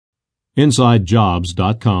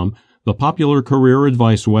InsideJobs.com, the popular career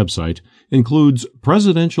advice website, includes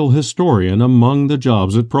presidential historian among the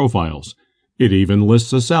jobs it profiles. It even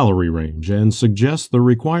lists a salary range and suggests the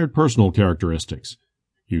required personal characteristics.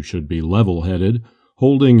 You should be level-headed,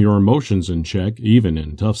 holding your emotions in check even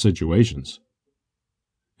in tough situations.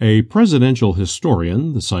 A presidential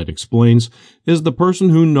historian, the site explains, is the person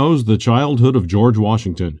who knows the childhood of George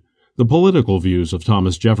Washington, the political views of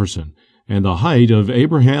Thomas Jefferson, and the height of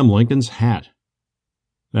Abraham Lincoln's hat.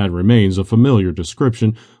 That remains a familiar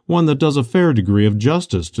description, one that does a fair degree of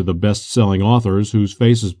justice to the best-selling authors whose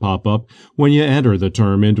faces pop up when you enter the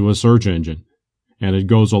term into a search engine. And it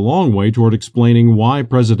goes a long way toward explaining why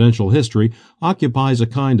presidential history occupies a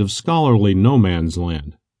kind of scholarly no-man's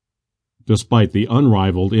land. Despite the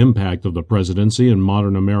unrivaled impact of the presidency in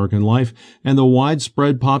modern American life and the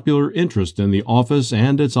widespread popular interest in the office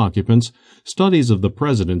and its occupants, studies of the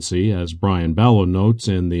presidency, as Brian Balogh notes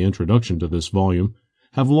in the introduction to this volume,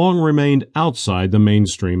 have long remained outside the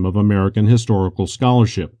mainstream of American historical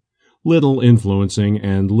scholarship, little influencing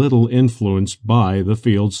and little influenced by the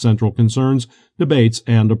field's central concerns, debates,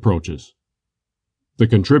 and approaches. The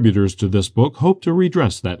contributors to this book hope to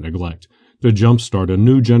redress that neglect, to jumpstart a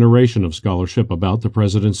new generation of scholarship about the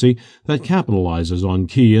presidency that capitalizes on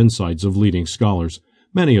key insights of leading scholars,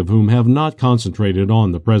 many of whom have not concentrated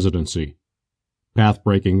on the presidency.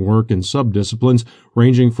 Path-breaking work in subdisciplines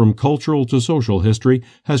ranging from cultural to social history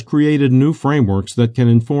has created new frameworks that can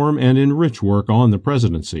inform and enrich work on the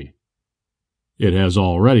presidency. It has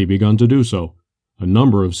already begun to do so. A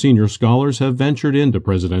number of senior scholars have ventured into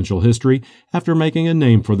presidential history after making a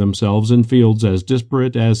name for themselves in fields as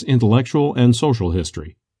disparate as intellectual and social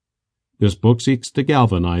history. This book seeks to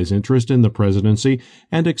galvanize interest in the presidency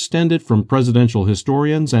and extend it from presidential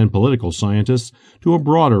historians and political scientists to a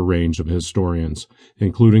broader range of historians,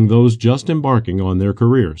 including those just embarking on their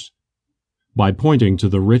careers. By pointing to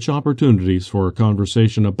the rich opportunities for a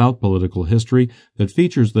conversation about political history that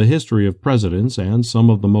features the history of presidents and some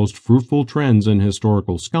of the most fruitful trends in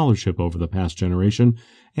historical scholarship over the past generation,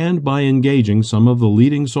 and by engaging some of the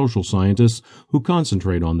leading social scientists who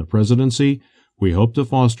concentrate on the presidency, we hope to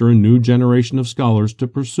foster a new generation of scholars to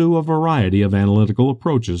pursue a variety of analytical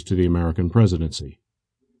approaches to the American presidency.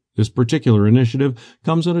 This particular initiative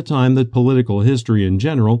comes at a time that political history in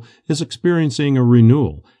general is experiencing a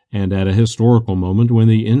renewal, and at a historical moment when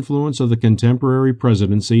the influence of the contemporary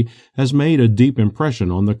presidency has made a deep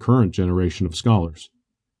impression on the current generation of scholars.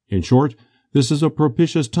 In short, this is a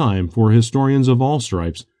propitious time for historians of all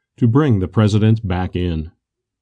stripes to bring the president back in.